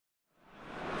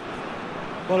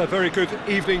Well, a very good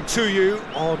evening to you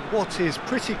on what is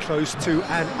pretty close to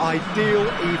an ideal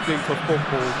evening for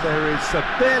football. There is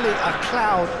barely a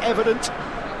cloud evident.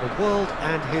 The world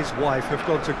and his wife have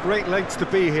gone to great lengths to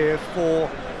be here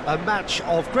for a match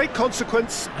of great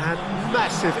consequence and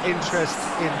massive interest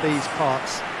in these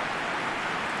parts.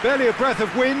 Barely a breath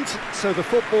of wind, so the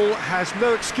football has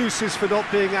no excuses for not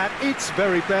being at its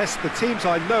very best. The teams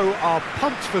I know are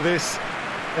pumped for this.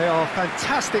 They are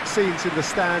fantastic scenes in the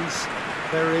stands.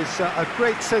 There is a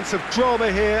great sense of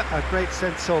drama here, a great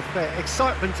sense of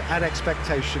excitement and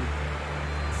expectation.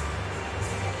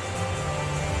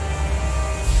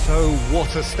 So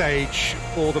what a stage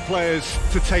for the players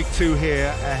to take to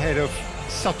here ahead of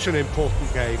such an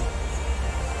important game.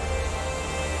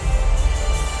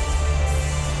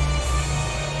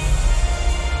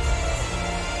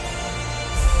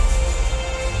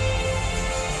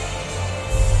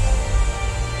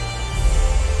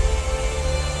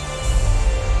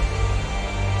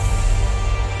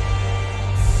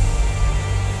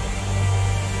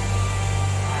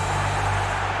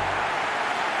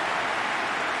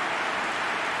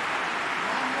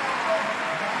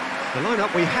 The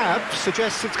lineup we have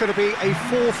suggests it's going to be a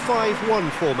 4-5-1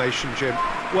 formation, Jim.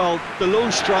 Well, the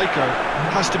lone striker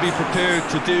has to be prepared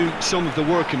to do some of the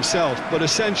work himself, but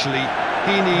essentially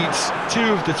he needs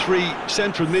two of the three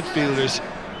central midfielders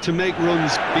to make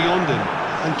runs beyond him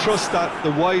and trust that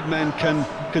the wide men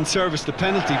can service the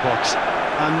penalty box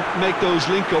and make those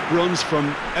link-up runs from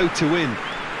out to in.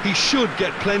 He should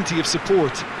get plenty of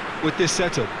support with this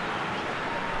setup.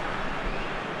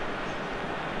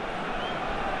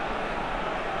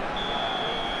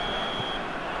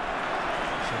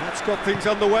 That's got things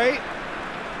underway. I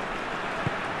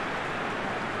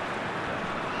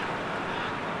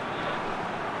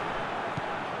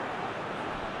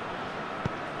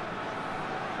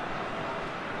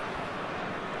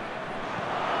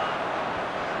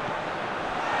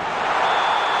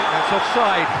think that's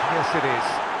offside. Yes, it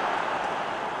is.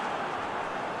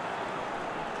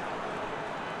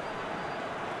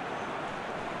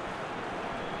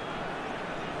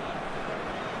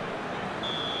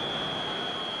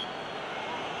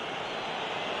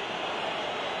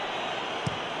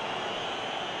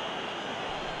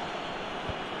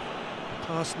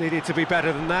 Pass needed to be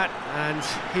better than that, and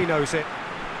he knows it.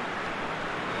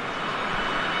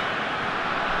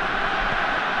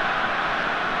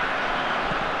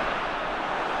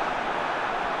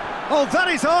 Oh, that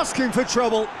is asking for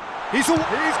trouble. He's gone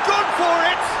for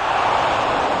it!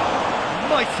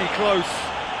 Mighty close.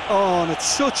 Oh, and it's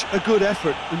such a good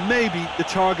effort, and maybe the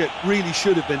target really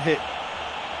should have been hit.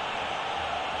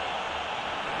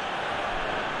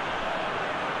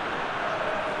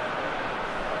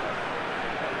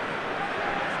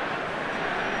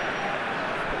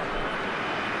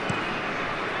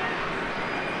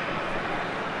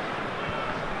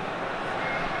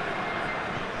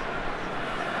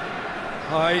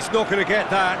 Oh, he's not going to get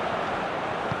that.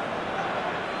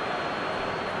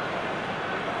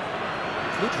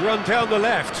 Good run down the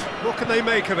left. What can they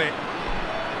make of it?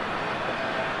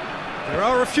 There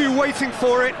are a few waiting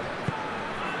for it.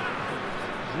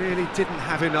 Really didn't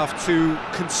have enough to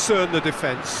concern the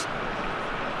defence.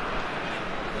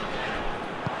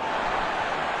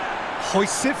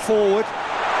 Hoists it forward.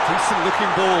 Decent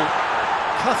looking ball.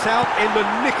 Cut out in the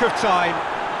nick of time.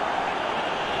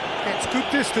 Gets good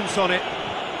distance on it.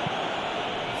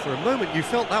 For a moment you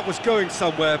felt that was going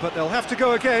somewhere, but they'll have to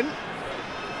go again.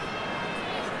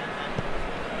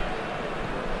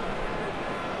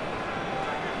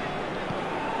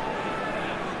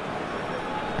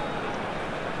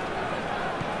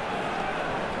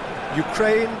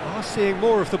 Ukraine are seeing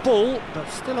more of the ball, but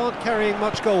still aren't carrying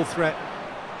much goal threat.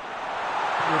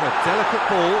 With a delicate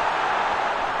ball.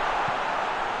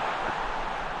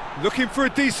 Looking for a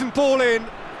decent ball in.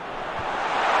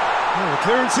 Oh, the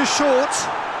clearance is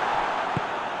short.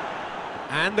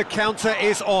 And the counter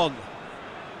is on.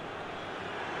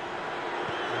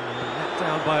 Let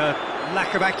down by a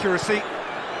lack of accuracy.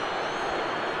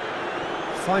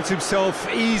 Finds himself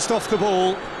eased off the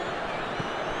ball.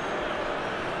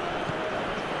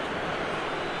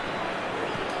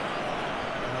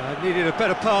 Needed a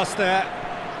better pass there.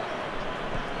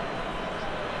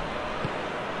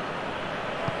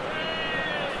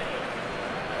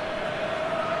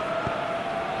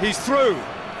 He's through.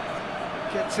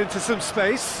 Gets into some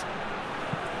space.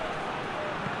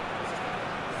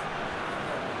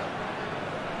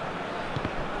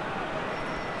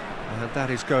 And that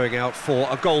is going out for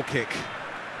a goal kick.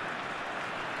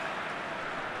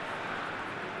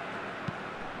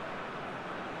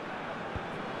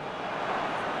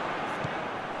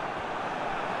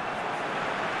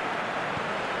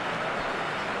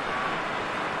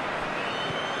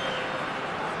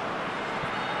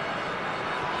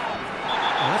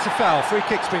 foul. Free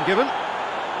kick's been given.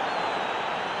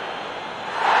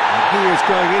 And he is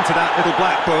going into that little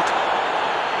black book.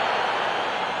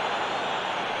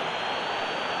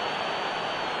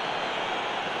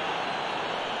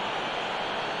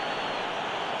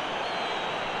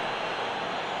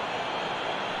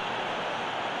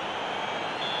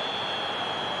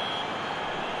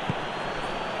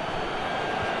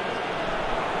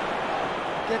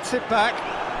 Gets it back.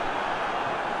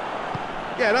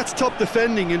 Yeah, that's top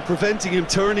defending and preventing him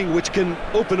turning, which can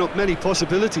open up many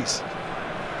possibilities.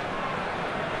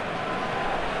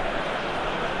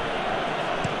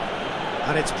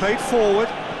 And it's played forward.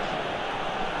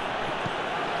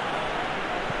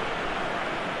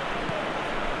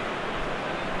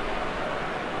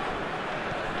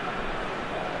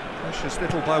 Precious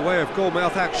little by way of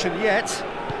goalmouth action yet.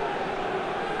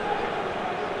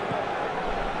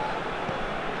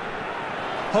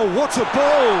 Oh, what a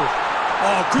ball!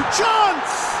 Oh, good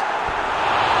chance!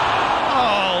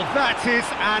 Oh, that is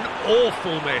an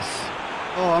awful miss.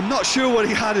 Oh, I'm not sure what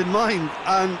he had in mind,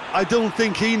 and I don't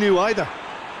think he knew either.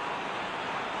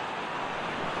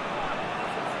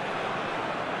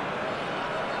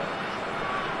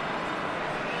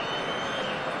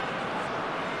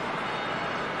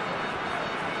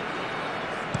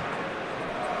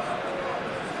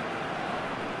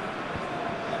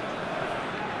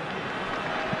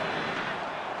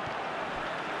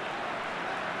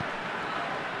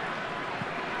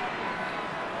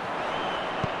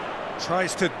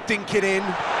 Tries to dink it in.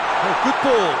 Oh, good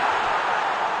ball.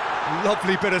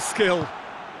 Lovely bit of skill.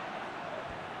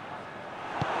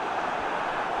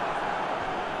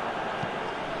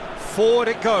 Forward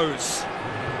it goes.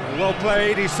 Well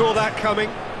played, he saw that coming.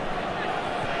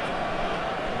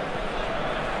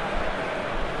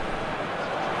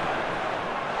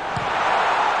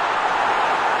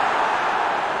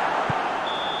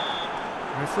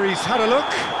 Referee's had a look,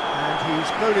 and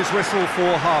he's blown his whistle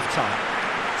for half-time.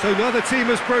 So neither team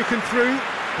has broken through,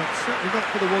 but certainly not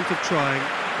for the want of trying.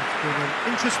 It's been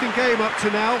an interesting game up to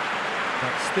now,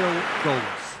 but still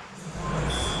goals.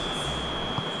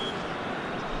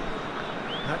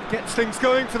 That gets things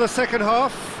going for the second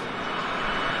half.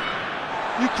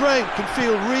 Ukraine can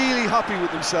feel really happy with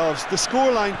themselves. The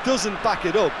scoreline doesn't back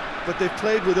it up, but they've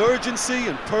played with urgency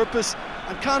and purpose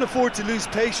and can't afford to lose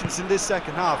patience in this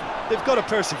second half. They've got to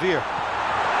persevere.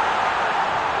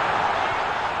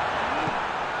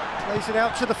 Plays it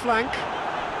out to the flank.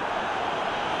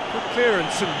 Good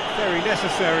clearance and very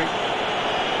necessary.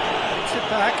 Takes it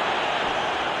back.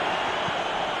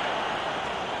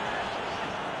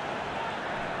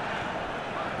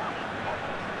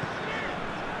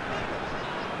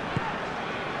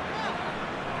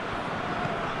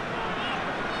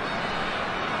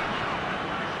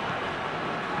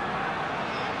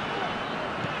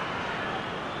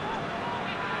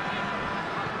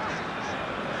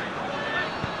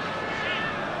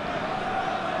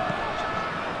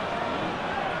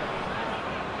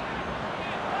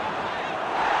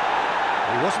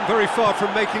 He wasn't very far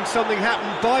from making something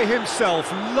happen by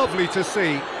himself. Lovely to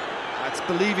see. That's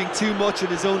believing too much in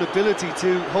his own ability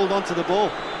to hold on to the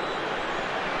ball.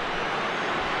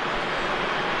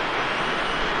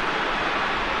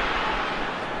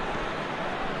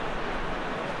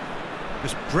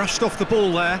 Just brushed off the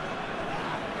ball there.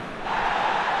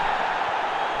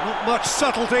 Not much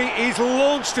subtlety, he's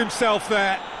launched himself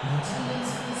there.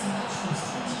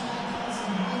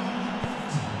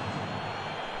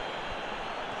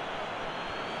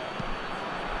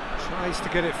 Tries to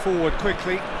get it forward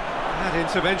quickly. That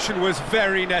intervention was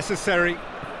very necessary.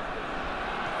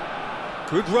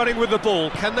 Good running with the ball.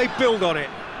 Can they build on it?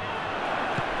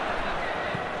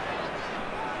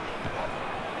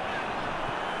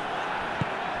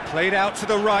 Played out to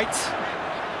the right.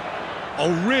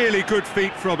 Oh, really good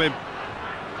feet from him.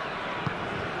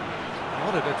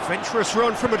 What an adventurous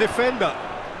run from a defender.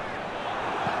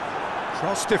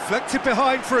 Cross deflected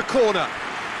behind for a corner.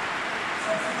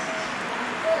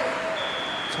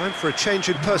 Time for a change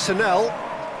in personnel.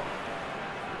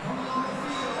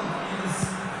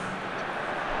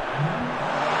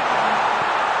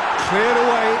 Cleared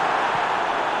away.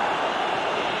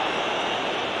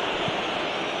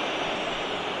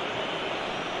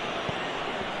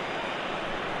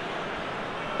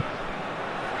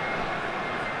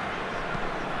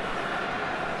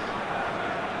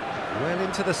 Well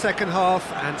into the second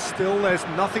half, and still there's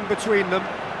nothing between them.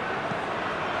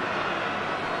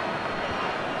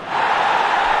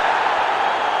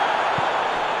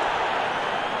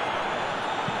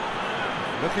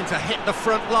 Looking to hit the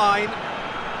front line.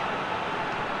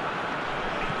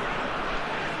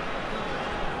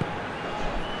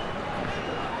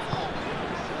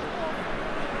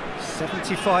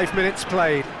 75 minutes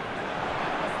played.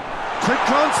 Quick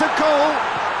glance at goal.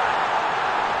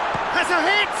 Has a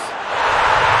hit!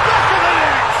 Back of the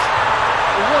net!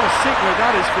 Well, what a signal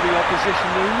that is for the opposition.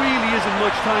 There really isn't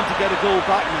much time to get a goal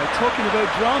back now. Talking about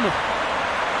drama.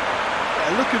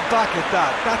 Yeah, looking back at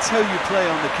that, that's how you play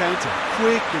on the counter.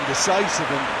 Quick and decisive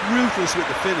and ruthless with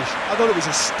the finish. I thought it was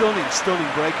a stunning, stunning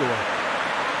breakaway.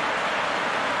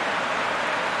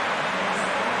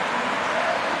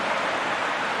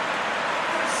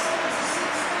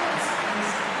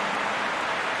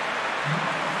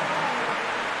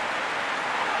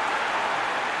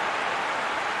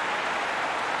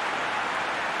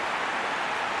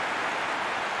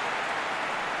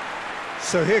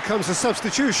 So here comes a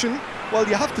substitution. Well,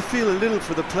 you have to feel a little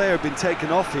for the player being taken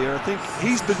off here. I think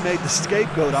he's been made the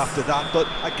scapegoat after that, but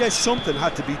I guess something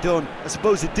had to be done. I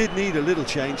suppose it did need a little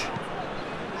change.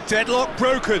 Deadlock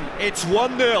broken, it's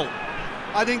 1-0.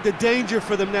 I think the danger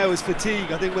for them now is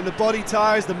fatigue. I think when the body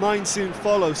tires, the mind soon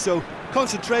follows, so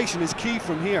concentration is key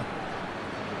from here.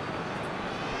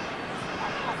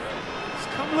 It's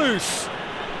come loose.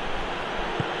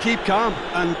 Keep calm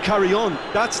and carry on.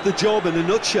 That's the job in a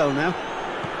nutshell now.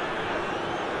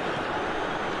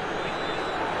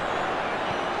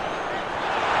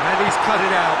 And he's cut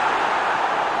it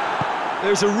out.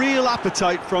 There's a real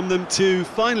appetite from them to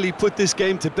finally put this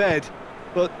game to bed,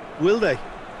 but will they?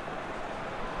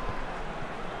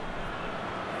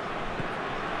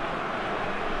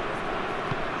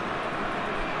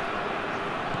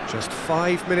 Just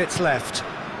 5 minutes left.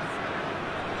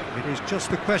 It is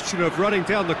just a question of running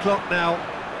down the clock now.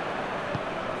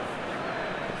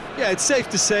 Yeah, it's safe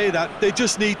to say that they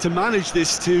just need to manage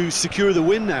this to secure the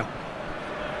win now.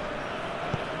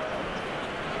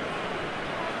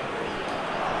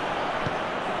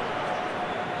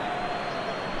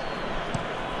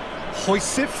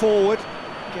 Hoists it forward,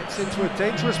 gets into a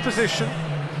dangerous position.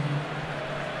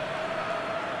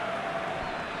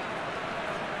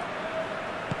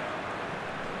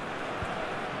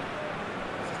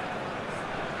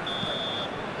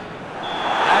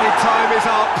 Time is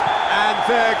up, and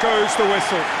there goes the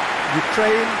whistle.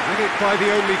 Ukraine win it by the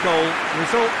only goal.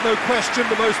 Result, no question,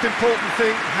 the most important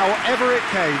thing, however it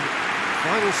came.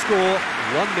 Final score,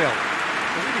 1-0.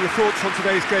 What are your thoughts on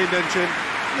today's game then, Jim?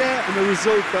 Yeah, and a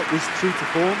result that was true to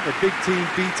form. A big team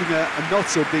beating a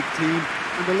not-so-big team,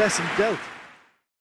 and the lesson dealt.